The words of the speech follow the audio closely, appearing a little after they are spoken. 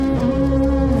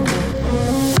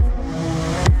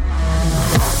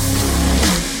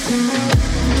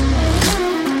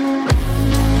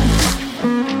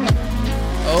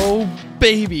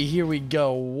here we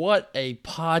go. What a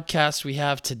podcast we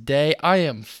have today. I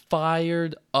am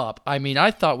fired up. I mean,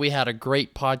 I thought we had a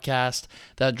great podcast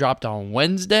that dropped on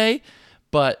Wednesday,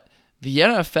 but the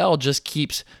NFL just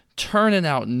keeps turning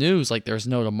out news like there's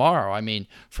no tomorrow. I mean,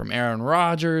 from Aaron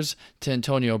Rodgers to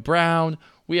Antonio Brown,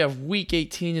 we have Week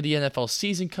 18 of the NFL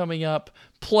season coming up,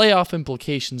 playoff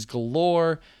implications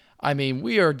galore. I mean,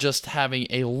 we are just having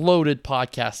a loaded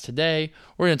podcast today.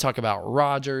 We're going to talk about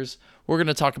Rodgers. We're going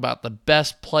to talk about the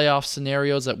best playoff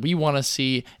scenarios that we want to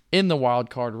see in the wild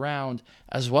card round,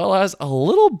 as well as a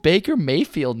little Baker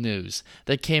Mayfield news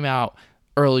that came out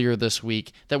earlier this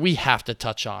week that we have to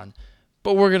touch on.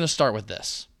 But we're going to start with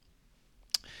this.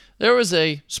 There was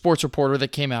a sports reporter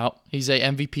that came out. He's a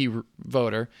MVP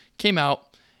voter. Came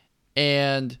out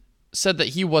and said that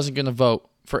he wasn't going to vote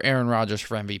for Aaron Rodgers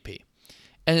for MVP.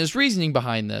 And his reasoning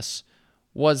behind this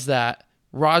was that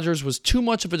Rodgers was too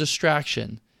much of a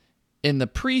distraction in the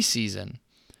preseason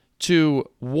to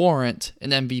warrant an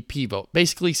MVP vote.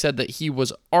 Basically said that he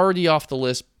was already off the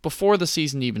list before the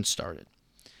season even started.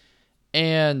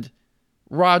 And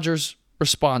Rodgers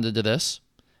responded to this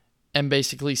and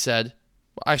basically said,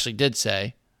 actually did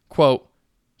say, quote,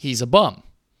 he's a bum,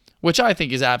 which I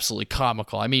think is absolutely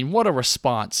comical. I mean, what a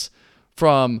response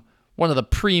from one of the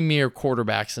premier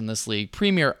quarterbacks in this league,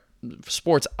 premier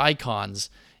sports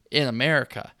icons in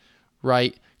America,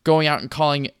 right? Going out and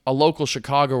calling a local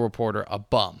Chicago reporter a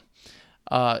bum.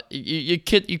 You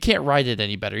can't write it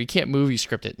any better. You can't movie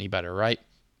script it any better, right?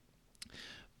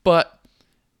 But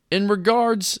in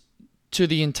regards to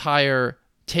the entire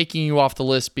taking you off the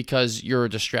list because you're a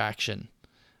distraction,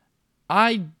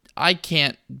 I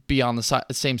can't be on the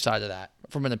same side of that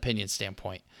from an opinion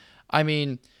standpoint. I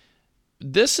mean,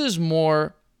 this is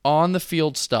more on the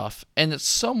field stuff, and it's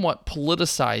somewhat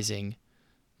politicizing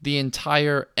the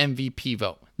entire MVP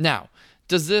vote. Now,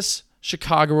 does this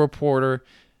Chicago reporter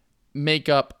make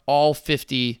up all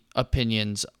 50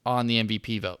 opinions on the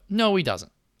MVP vote? No, he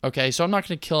doesn't. Okay, so I'm not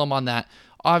going to kill him on that.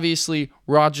 Obviously,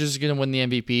 Rodgers is going to win the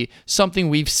MVP, something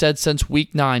we've said since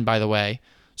week 9, by the way.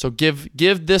 So give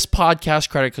this podcast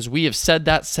credit because we have said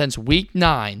that since week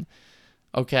 9,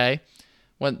 okay?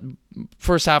 When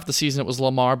first half of the season it was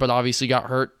Lamar, but obviously got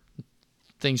hurt.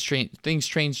 Things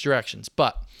changed directions.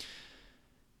 But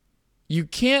you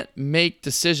can't make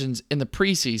decisions in the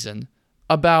preseason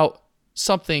about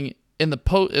something in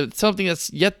something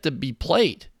that's yet to be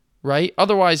played, right?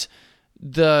 Otherwise,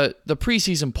 the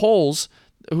preseason polls,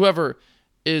 whoever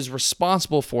is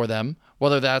responsible for them,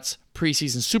 whether that's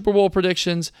preseason Super Bowl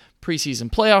predictions,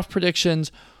 preseason playoff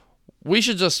predictions, we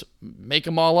should just make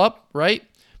them all up, right?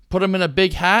 Put them in a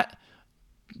big hat,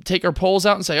 take our polls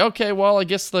out and say, okay, well, I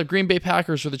guess the Green Bay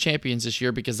Packers are the champions this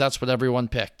year because that's what everyone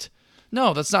picked.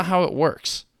 No, that's not how it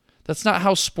works. That's not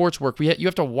how sports work. You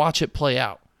have to watch it play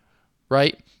out,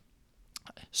 right?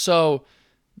 So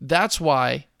that's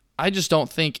why I just don't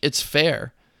think it's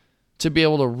fair to be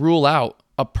able to rule out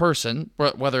a person,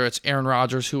 whether it's Aaron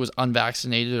Rodgers who was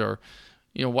unvaccinated or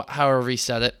however he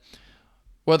said it,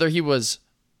 whether he was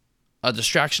a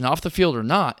distraction off the field or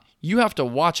not. You have to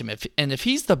watch him. If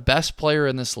he's the best player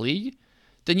in this league,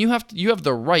 then you have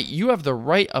the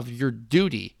right of your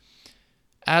duty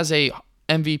as a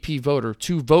MVP voter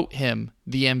to vote him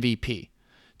the MVP.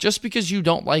 Just because you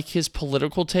don't like his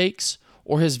political takes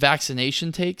or his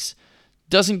vaccination takes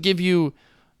doesn't give you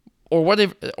or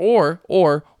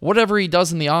whatever he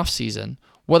does in the offseason,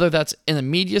 whether that's in a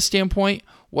media standpoint,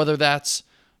 whether that's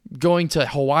going to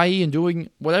Hawaii and doing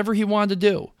whatever he wanted to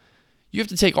do. You have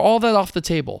to take all that off the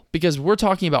table because we're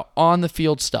talking about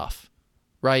on-the-field stuff,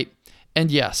 right?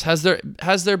 And yes, has there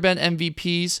been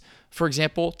MVPs, for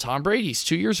example, Tom Brady's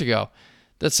 2 years ago,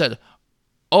 that said,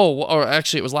 or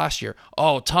actually it was last year,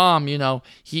 Tom,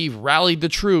 he rallied the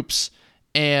troops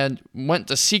and went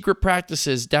to secret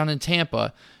practices down in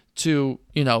Tampa to,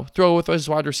 throw with his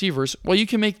wide receivers. Well, you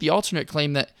can make the alternate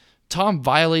claim that Tom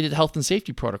violated health and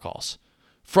safety protocols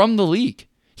from the league.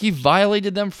 He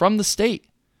violated them from the state.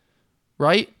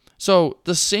 Right? So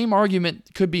the same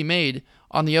argument could be made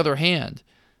on the other hand.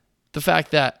 The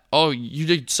fact that, you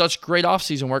did such great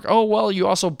offseason work. You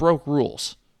also broke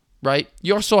rules, right?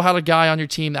 You also had a guy on your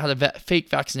team that had a fake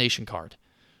vaccination card,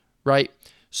 right?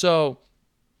 So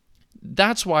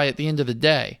that's why at the end of the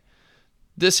day,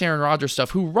 this Aaron Rodgers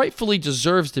stuff, who rightfully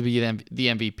deserves to be the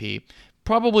MVP,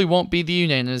 probably won't be the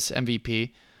unanimous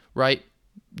MVP, right?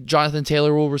 Jonathan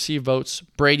Taylor will receive votes.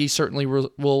 Brady certainly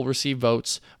will receive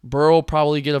votes. Burrow will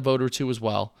probably get a vote or two as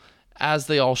well, as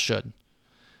they all should.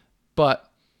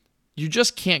 But you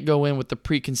just can't go in with the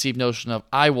preconceived notion of,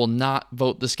 I will not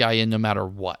vote this guy in no matter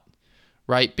what,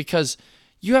 right? Because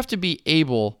you have to be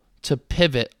able to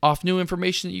pivot off new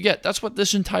information that you get. That's what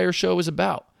this entire show is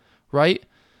about, right?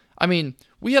 I mean,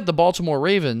 we had the Baltimore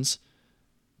Ravens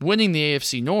winning the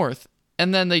AFC North,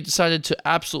 and then they decided to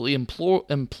absolutely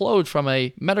implode from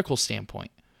a medical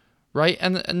standpoint, right?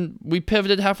 And we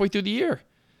pivoted halfway through the year.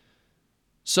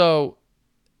 So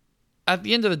at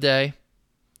the end of the day,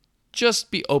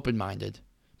 just be open-minded.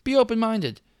 Be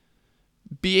open-minded.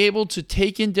 Be able to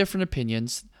take in different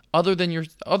opinions other than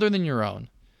your own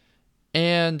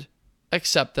and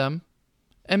accept them,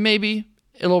 and maybe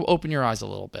it'll open your eyes a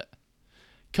little bit.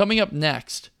 Coming up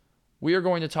next, we are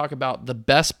going to talk about the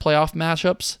best playoff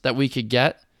matchups that we could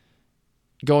get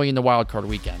going into Wild Card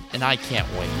Weekend, and I can't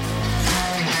wait.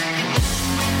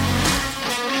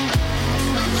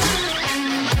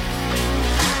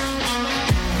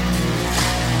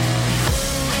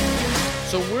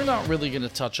 So we're not really going to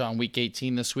touch on Week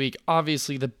 18 this week.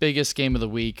 Obviously, the biggest game of the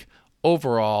week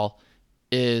overall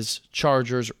is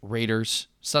Chargers-Raiders.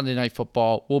 Sunday Night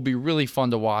Football will be really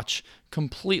fun to watch.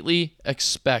 Completely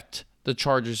expect the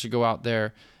Chargers to go out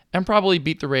there and probably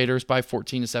beat the Raiders by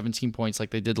 14 to 17 points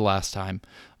like they did last time.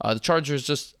 The Chargers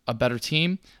just a better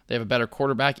team. They have a better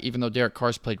quarterback, even though Derek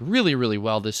Carr's played really, really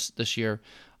well this year.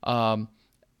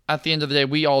 At the end of the day,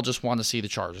 we all just want to see the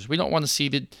Chargers. We don't want to see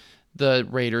the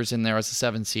Raiders in there as a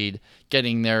 7 seed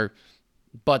getting their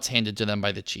butts handed to them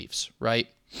by the Chiefs, right?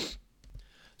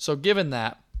 So given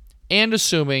that, and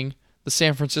assuming the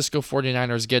San Francisco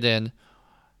 49ers get in,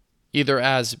 either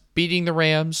as beating the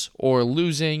Rams or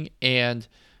losing, and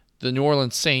the New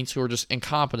Orleans Saints, who are just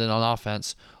incompetent on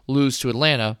offense, lose to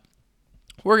Atlanta,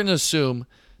 we're going to assume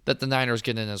that the Niners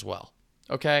get in as well,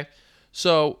 okay?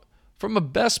 So from a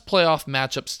best playoff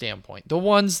matchup standpoint, the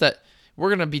ones that we're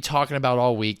going to be talking about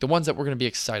all week, the ones that we're going to be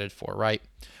excited for, right?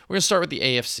 We're going to start with the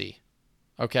AFC,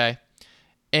 okay?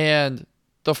 And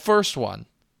the first one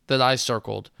that I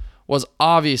circled was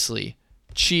obviously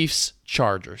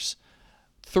Chiefs-Chargers.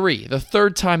 The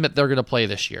third time that they're going to play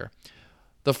this year.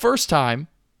 The first time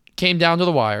came down to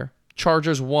the wire.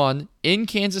 Chargers won in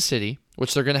Kansas City,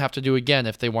 which they're going to have to do again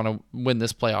if they want to win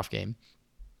this playoff game.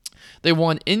 They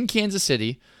won in Kansas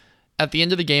City at the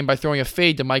end of the game by throwing a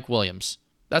fade to Mike Williams.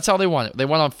 That's how they won it.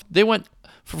 They went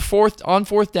for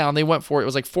fourth down. They went for it. It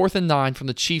was like 4th and 9 from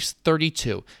the Chiefs'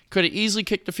 32. Could have easily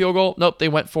kicked the field goal. Nope, they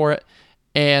went for it,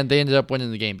 and they ended up winning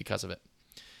the game because of it.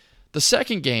 The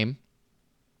second game,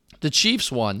 the Chiefs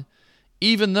won,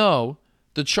 even though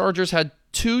the Chargers had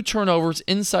 2 turnovers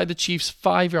inside the Chiefs'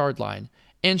 5-yard line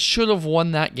and should have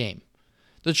won that game.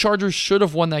 The Chargers should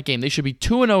have won that game. They should be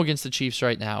 2-0 against the Chiefs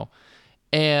right now,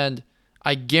 and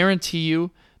I guarantee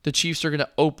you the Chiefs are going to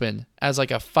open as like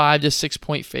a 5 to 6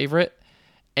 point favorite,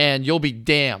 and you'll be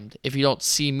damned if you don't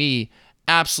see me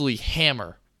absolutely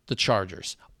hammer the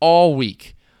Chargers all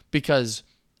week, because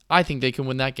I think they can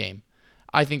win that game.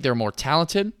 I think they're more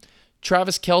talented.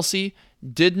 Travis Kelce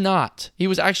he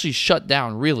was actually shut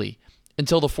down really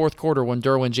until the fourth quarter when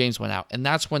Derwin James went out, and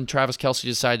that's when Travis Kelce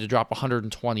decided to drop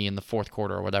 120 in the fourth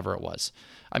quarter or whatever it was.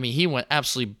 I mean, he went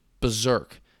absolutely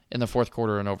berserk in the fourth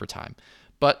quarter and overtime.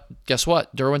 But guess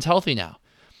what? Derwin's healthy now.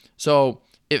 So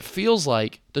it feels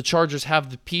like the Chargers have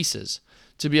the pieces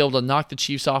to be able to knock the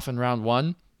Chiefs off in round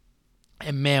 1.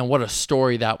 And man, what a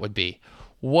story that would be.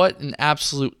 What an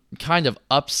absolute kind of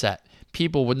upset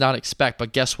people would not expect.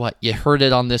 But guess what? You heard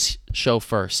it on this show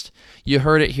first. You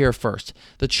heard it here first.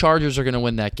 The Chargers are going to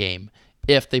win that game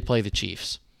if they play the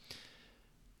Chiefs.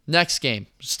 Next game,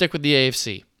 stick with the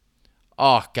AFC.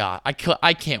 Oh, God, I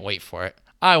can't wait for it.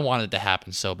 I want it to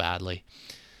happen so badly.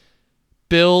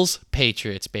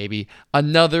 Bills-Patriots, baby.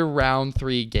 Another round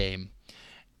 3 game.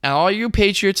 And all you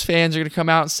Patriots fans are going to come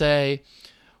out and say,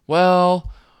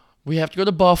 well, we have to go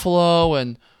to Buffalo,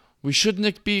 and we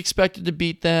shouldn't be expected to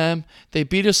beat them. They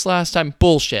beat us last time.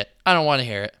 Bullshit. I don't want to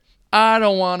hear it. I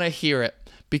don't want to hear it.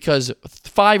 Because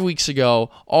 5 weeks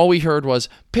ago, all we heard was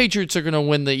Patriots are going to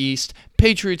win the East.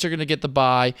 Patriots are going to get the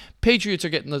bye. Patriots are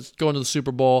going to the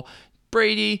Super Bowl.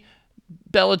 Brady,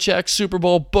 Belichick, Super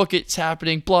Bowl, book it's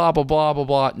happening, blah, blah, blah, blah,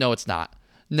 blah. No, it's not.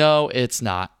 No, it's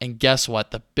not. And guess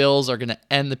what? The Bills are going to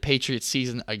end the Patriots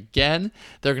season again.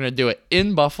 They're going to do it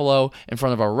in Buffalo in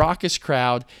front of a raucous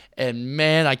crowd. And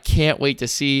man, I can't wait to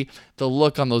see the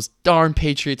look on those darn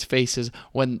Patriots faces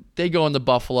when they go into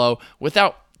Buffalo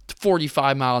without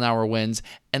 45-mile-an-hour winds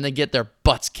and they get their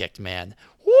butts kicked, man.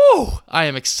 Woo! I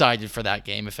am excited for that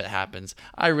game if it happens.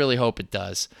 I really hope it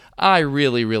does. I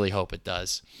really, really hope it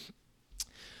does.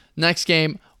 Next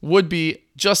game would be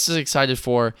just as excited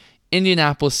for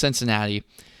Indianapolis-Cincinnati.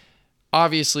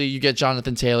 Obviously, you get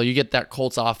Jonathan Taylor. You get that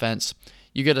Colts offense.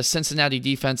 You get a Cincinnati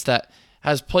defense that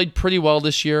has played pretty well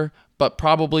this year, but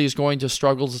probably is going to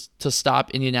struggle to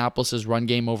stop Indianapolis's run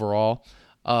game overall.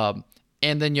 And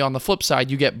then on the flip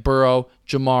side, you get Burrow,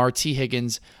 Jamar, T.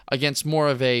 Higgins against more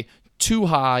of a too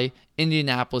high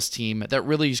Indianapolis team that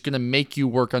really is going to make you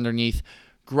work underneath,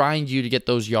 grind you to get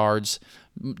those yards,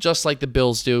 just like the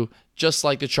Bills do, just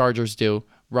like the Chargers do,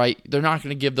 right? They're not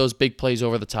going to give those big plays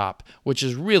over the top, which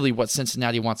is really what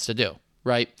Cincinnati wants to do,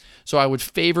 right? So I would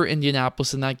favor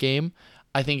Indianapolis in that game.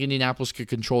 I think Indianapolis could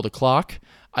control the clock.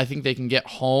 I think they can get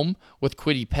home with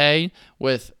Kwity Paye,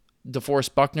 with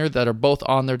DeForest Buckner, that are both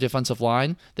on their defensive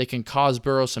line. They can cause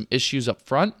Burrow some issues up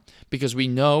front because we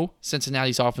know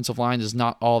Cincinnati's offensive line is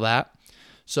not all that.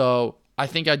 So I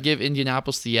think I'd give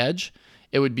Indianapolis the edge.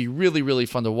 It would be really, really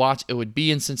fun to watch. It would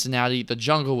be in Cincinnati. The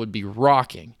jungle would be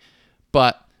rocking.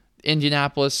 But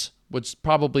Indianapolis would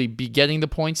probably be getting the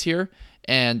points here,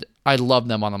 and I love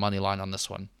them on the money line on this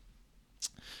one.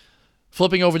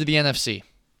 Flipping over to the NFC,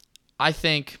 I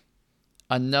think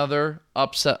another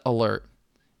upset alert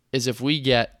is if we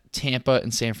get Tampa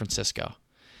and San Francisco.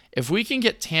 If we can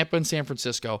get Tampa and San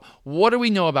Francisco, what do we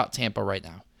know about Tampa right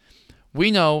now?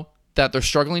 We know that they're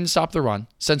struggling to stop the run.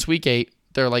 Since week 8,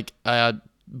 they're like a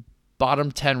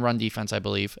bottom 10 run defense, I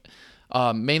believe,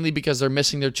 mainly because they're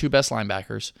missing their 2 best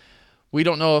linebackers. We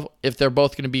don't know if they're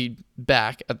both going to be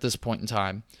back at this point in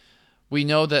time. We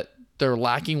know that they're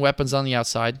lacking weapons on the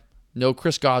outside. No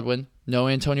Chris Godwin, no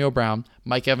Antonio Brown.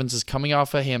 Mike Evans is coming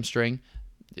off a hamstring.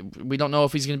 We don't know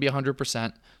if he's going to be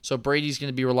 100%. So Brady's going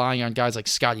to be relying on guys like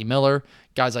Scotty Miller,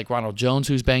 guys like Ronald Jones,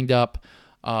 who's banged up,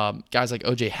 guys like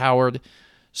O.J. Howard.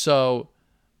 So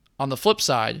on the flip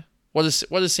side, what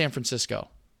is San Francisco?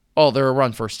 Oh, they're a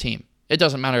run-first team. It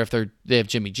doesn't matter if they have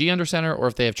Jimmy G under center or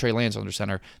if they have Trey Lance under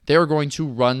center. They're going to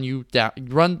run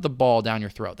the ball down your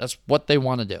throat. That's what they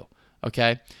want to do.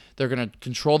 Okay? They're going to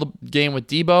control the game with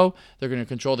Debo. They're going to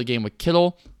control the game with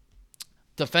Kittle.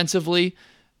 Defensively,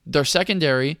 their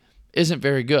secondary isn't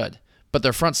very good, but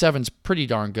their front seven's pretty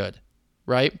darn good,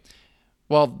 right?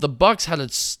 Well, the Bucs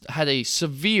had a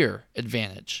severe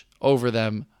advantage over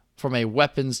them from a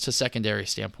weapons to secondary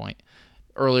standpoint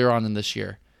earlier on in this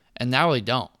year, and now they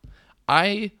don't.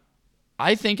 I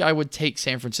think I would take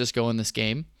San Francisco in this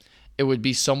game. It would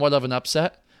be somewhat of an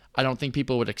upset. I don't think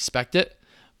people would expect it,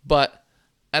 but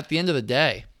at the end of the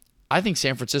day, I think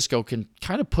San Francisco can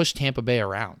kind of push Tampa Bay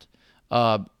around.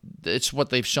 It's what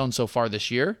they've shown so far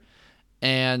this year,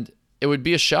 and it would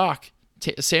be a shock.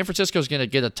 San Francisco is going to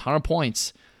get a ton of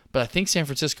points, but I think San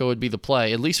Francisco would be the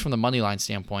play, at least from the money line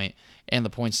standpoint and the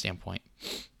point standpoint.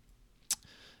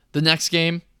 The next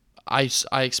game I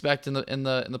expect in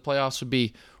the playoffs would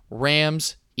be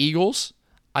Rams Eagles.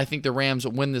 I think the Rams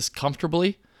win this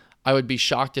comfortably. I would be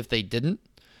shocked if they didn't.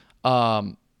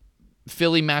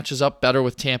 Philly matches up better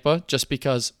with Tampa just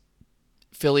because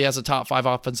Philly has a top 5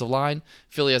 offensive line.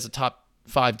 Philly has a top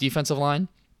 5 defensive line.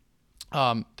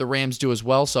 The Rams do as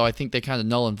well, so I think they kind of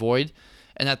null and void.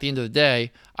 And at the end of the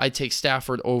day, I take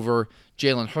Stafford over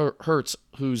Jalen Hurts,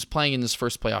 who's playing in this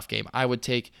first playoff game. I would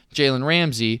take Jalen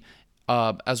Ramsey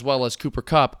as well as Cooper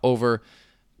Kupp over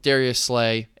Darius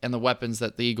Slay and the weapons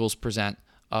that the Eagles present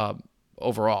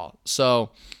overall.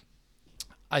 So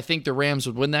I think the Rams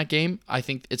would win that game. I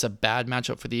think it's a bad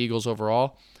matchup for the Eagles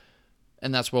overall,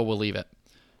 and that's where we'll leave it.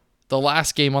 The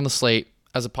last game on the slate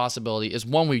as a possibility is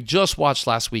one we just watched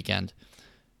last weekend.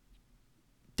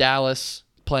 Dallas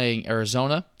playing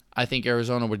Arizona. I think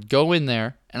Arizona would go in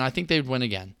there, and I think they'd win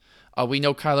again. We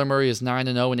know Kyler Murray is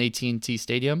 9-0 in AT&T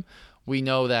Stadium. We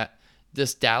know that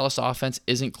this Dallas offense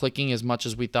isn't clicking as much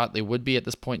as we thought they would be at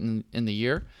this point in the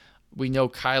year. We know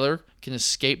Kyler can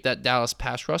escape that Dallas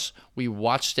pass rush. We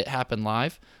watched it happen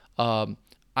live.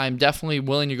 I'm definitely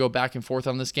willing to go back and forth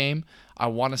on this game. I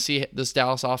want to see this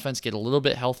Dallas offense get a little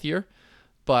bit healthier.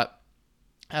 But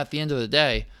at the end of the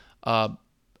day,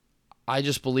 I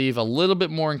just believe a little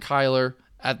bit more in Kyler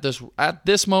at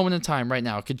this moment in time right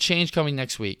now. It could change coming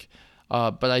next week.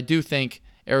 But I do think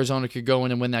Arizona could go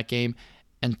in and win that game.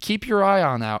 And keep your eye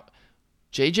on out.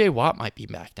 J.J. Watt might be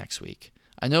back next week.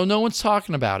 I know no one's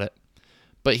talking about it,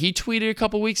 but he tweeted a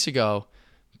couple weeks ago,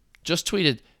 just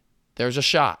tweeted, there's a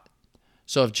shot.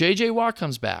 So if J.J. Watt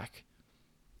comes back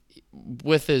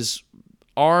with his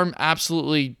arm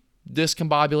absolutely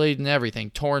discombobulated and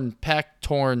everything, torn pec,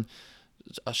 torn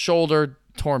shoulder,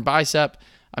 torn bicep,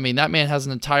 I mean, that man has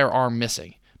an entire arm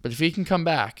missing. But if he can come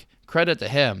back, credit to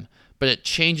him, but it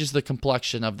changes the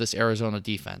complexion of this Arizona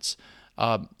defense.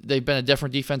 They've been a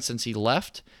different defense since he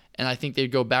left, and I think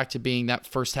they'd go back to being that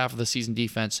first half of the season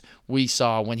defense we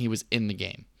saw when he was in the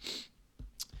game.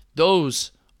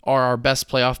 Those are our best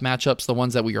playoff matchups, the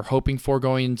ones that we are hoping for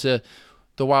going into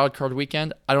the wild card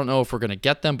weekend. I don't know if we're going to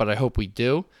get them, but I hope we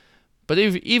do. But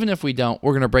even if we don't,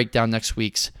 we're going to break down next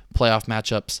week's playoff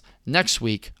matchups next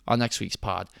week on next week's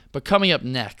pod. But coming up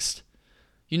next,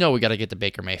 we got to get to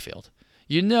Baker Mayfield.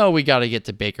 We got to get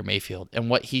to Baker Mayfield and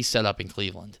what he set up in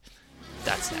Cleveland.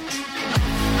 That's next.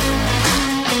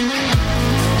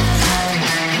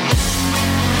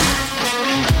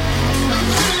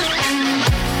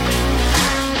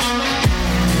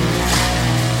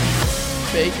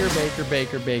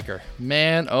 Baker.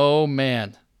 Man, oh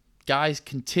man. Guys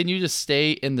continue to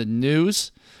stay in the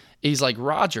news. He's like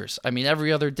Rodgers. I mean,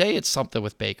 every other day it's something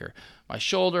with Baker. My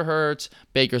shoulder hurts.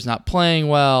 Baker's not playing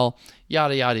well.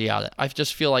 Yada, yada, yada. I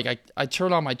just feel like I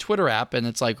turn on my Twitter app and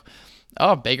it's like,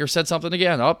 oh, Baker said something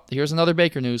again. Oh, here's another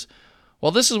Baker news.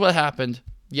 Well, this is what happened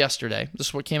yesterday. This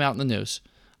is what came out in the news.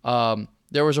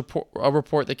 There was a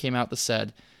report that came out that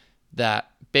said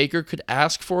that Baker could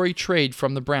ask for a trade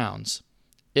from the Browns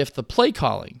if the play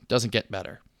calling doesn't get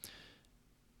better.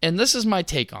 And this is my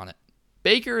take on it.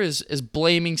 Baker is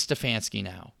blaming Stefanski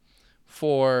now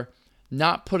for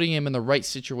not putting him in the right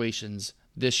situations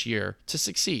this year to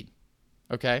succeed.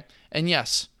 Okay? And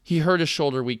yes, he hurt his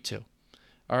shoulder week 2.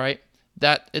 All right?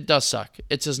 That it does suck.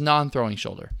 It's his non-throwing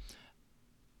shoulder.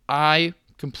 I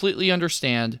completely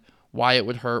understand why it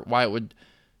would hurt, why it would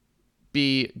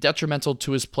be detrimental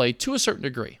to his play to a certain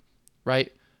degree,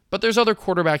 right? But there's other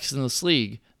quarterbacks in this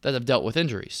league that have dealt with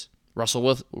injuries.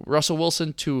 Russell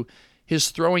Wilson to his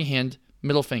throwing hand,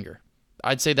 middle finger.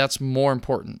 I'd say that's more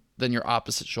important than your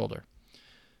opposite shoulder.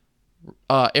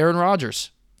 Aaron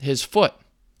Rodgers, his foot.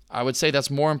 I would say that's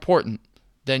more important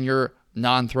than your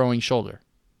non-throwing shoulder,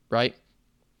 right?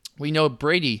 We know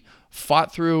Brady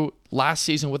fought through last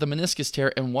season with a meniscus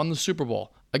tear and won the Super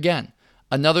Bowl. Again,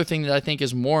 another thing that I think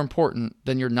is more important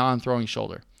than your non-throwing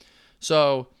shoulder.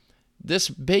 So this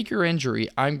Baker injury,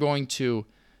 I'm going to,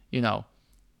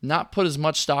 not put as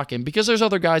much stock in because there's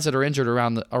other guys that are injured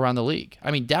around the league. I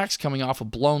mean, Dak's coming off a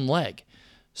blown leg.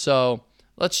 So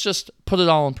let's just put it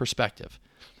all in perspective.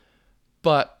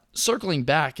 But circling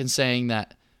back and saying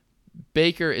that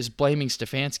Baker is blaming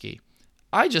Stefanski,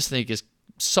 I just think is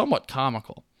somewhat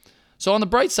comical. So on the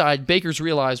bright side, Baker's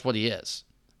realized what he is.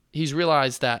 He's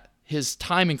realized that his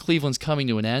time in Cleveland's coming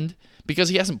to an end because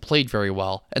he hasn't played very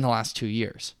well in the last 2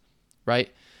 years,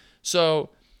 right? So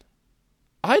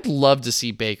I'd love to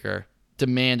see Baker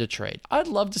demand a trade. I'd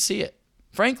love to see it.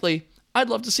 Frankly, I'd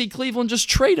love to see Cleveland just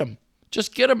trade him.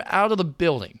 Just get him out of the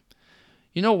building.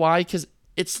 You know why? Because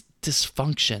it's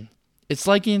dysfunction. It's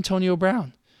like Antonio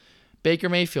Brown. Baker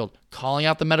Mayfield calling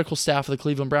out the medical staff of the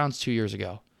Cleveland Browns 2 years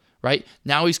ago, right?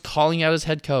 Now he's calling out his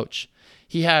head coach.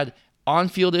 He had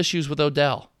on-field issues with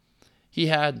Odell. He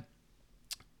had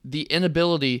the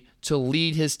inability to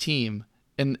lead his team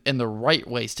in the right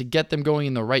ways, to get them going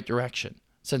in the right direction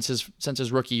since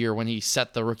his rookie year when he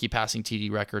set the rookie passing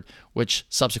TD record, which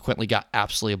subsequently got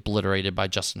absolutely obliterated by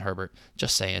Justin Herbert.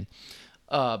 Just saying.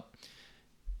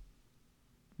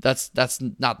 That's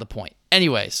not the point.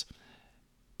 Anyways,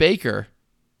 Baker,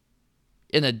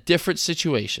 in a different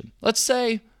situation, let's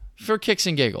say for kicks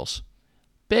and giggles,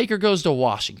 Baker goes to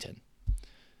Washington.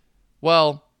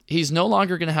 Well, he's no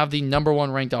longer going to have the number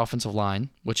 1 ranked offensive line,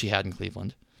 which he had in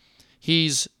Cleveland.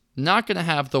 He's not going to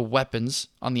have the weapons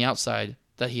on the outside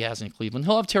that he has in Cleveland.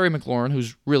 He'll have Terry McLaurin,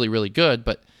 who's really, really good,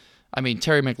 but I mean,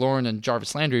 Terry McLaurin and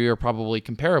Jarvis Landry are probably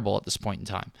comparable at this point in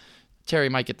time. Terry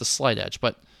might get the slight edge,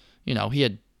 but, he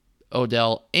had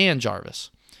Odell and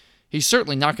Jarvis. He's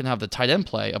certainly not going to have the tight end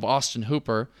play of Austin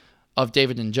Hooper, of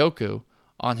David Njoku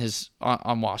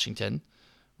on Washington,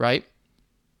 right?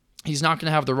 He's not going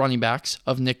to have the running backs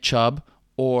of Nick Chubb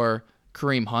or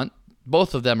Kareem Hunt.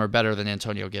 Both of them are better than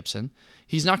Antonio Gibson.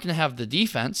 He's not going to have the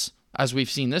defense, as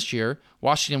we've seen this year.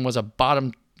 Washington was a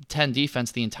bottom 10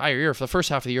 defense the entire year. For the first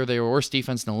half of the year, they were worst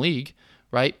defense in the league,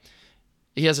 right?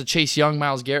 He has a Chase Young,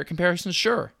 Myles Garrett comparison,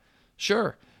 sure.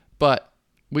 But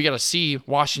we got to see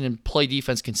Washington play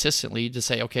defense consistently to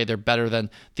say, okay, they're better than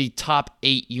the top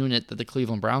 8 unit that the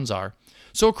Cleveland Browns are.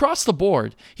 So across the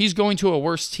board, he's going to a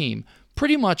worse team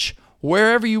pretty much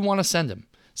wherever you want to send him.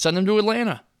 Send him to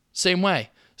Atlanta, same way.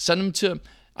 Send him to,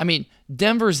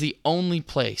 Denver's the only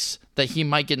place that he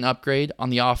might get an upgrade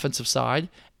on the offensive side,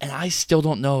 and I still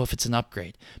don't know if it's an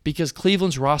upgrade because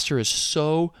Cleveland's roster is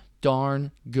so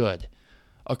darn good.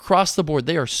 Across the board,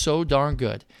 they are so darn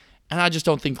good, and I just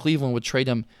don't think Cleveland would trade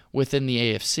him within the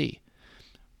AFC.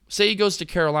 Say he goes to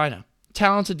Carolina,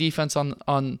 talented defense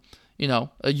on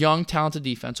a young, talented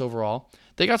defense overall.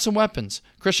 They got some weapons.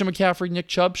 Christian McCaffrey, Nick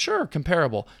Chubb, sure,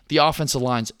 comparable. The offensive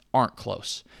lines aren't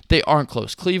close. They aren't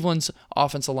close. Cleveland's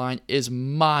offensive line is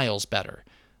miles better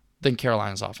than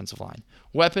Carolina's offensive line.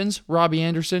 Weapons, Robbie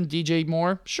Anderson, DJ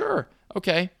Moore, sure,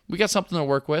 okay, we got something to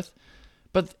work with.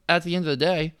 But at the end of the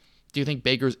day, do you think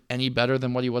Baker's any better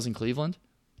than what he was in Cleveland?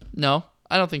 No,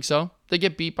 I don't think so. They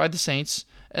get beat by the Saints,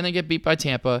 and they get beat by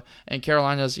Tampa, and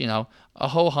Carolina's, a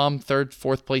ho-hum third,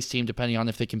 fourth place team, depending on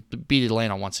if they can beat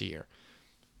Atlanta once a year,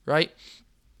 right?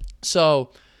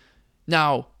 So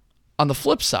now on the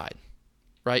flip side,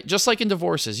 right, just like in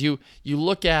divorces, you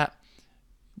look at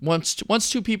once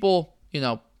two people,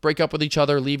 break up with each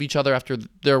other, leave each other after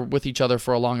they're with each other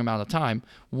for a long amount of time,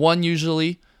 one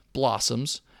usually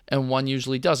blossoms and one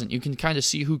usually doesn't. You can kind of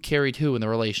see who carried who in the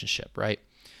relationship, right?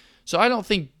 So I don't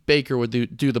think Baker would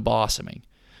do the blossoming.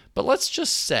 But let's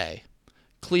just say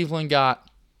Cleveland got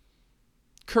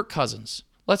Kirk Cousins.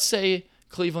 Let's say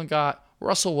Cleveland got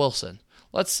Russell Wilson.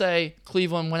 Let's say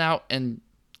Cleveland went out and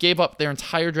gave up their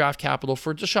entire draft capital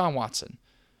for Deshaun Watson.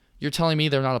 You're telling me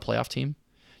they're not a playoff team?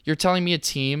 You're telling me a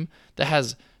team that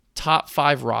has top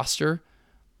 5 roster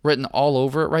written all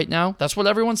over it right now? That's what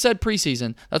everyone said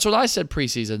preseason. That's what I said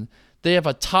preseason. They have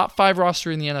a top 5 roster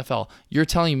in the NFL. You're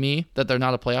telling me that they're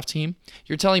not a playoff team?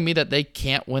 You're telling me that they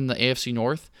can't win the AFC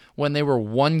North when they were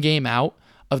one game out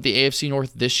of the AFC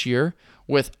North this year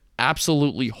with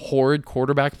absolutely horrid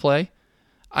quarterback play?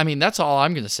 I mean, that's all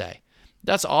I'm going to say.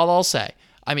 That's all I'll say.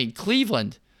 I mean,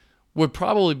 Cleveland would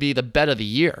probably be the bet of the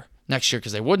year next year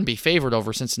because they wouldn't be favored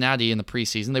over Cincinnati in the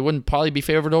preseason. They wouldn't probably be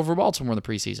favored over Baltimore in the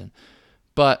preseason.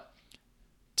 But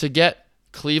to get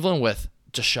Cleveland with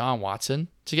Deshaun Watson,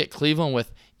 to get Cleveland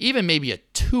with even maybe a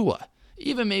Tua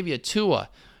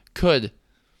could,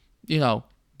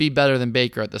 be better than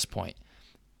Baker at this point.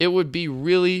 It would be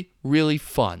really, really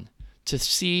fun to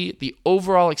see the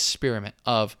overall experiment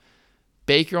of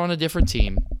Baker on a different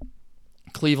team,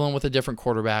 Cleveland with a different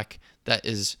quarterback that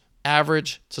is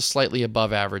average to slightly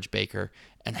above average Baker,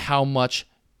 and how much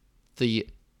the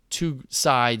two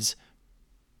sides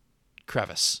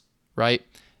crevice, right?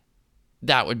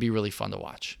 That would be really fun to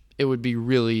watch. It would be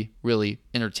really, really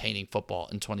entertaining football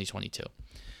in 2022.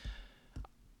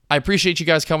 I appreciate you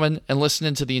guys coming and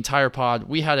listening to the entire pod.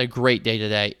 We had a great day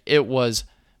today. It was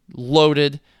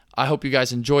loaded. I hope you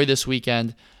guys enjoy this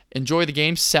weekend. Enjoy the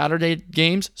games, Saturday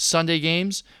games, Sunday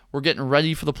games. We're getting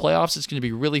ready for the playoffs. It's going to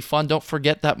be really fun. Don't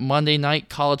forget that Monday night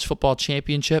college football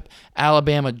championship,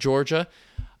 Alabama, Georgia.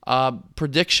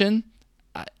 Prediction,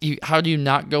 how do you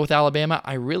not go with Alabama?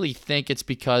 I really think it's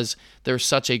because there's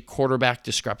such a quarterback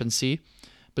discrepancy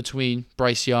between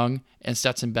Bryce Young and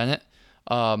Stetson Bennett.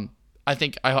 I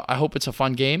hope it's a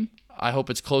fun game. I hope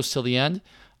it's close till the end.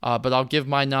 But I'll give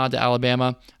my nod to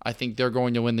Alabama. I think they're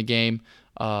going to win the game.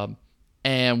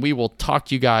 And we will talk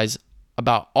to you guys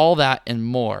about all that and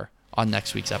more on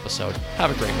next week's episode.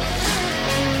 Have a great one.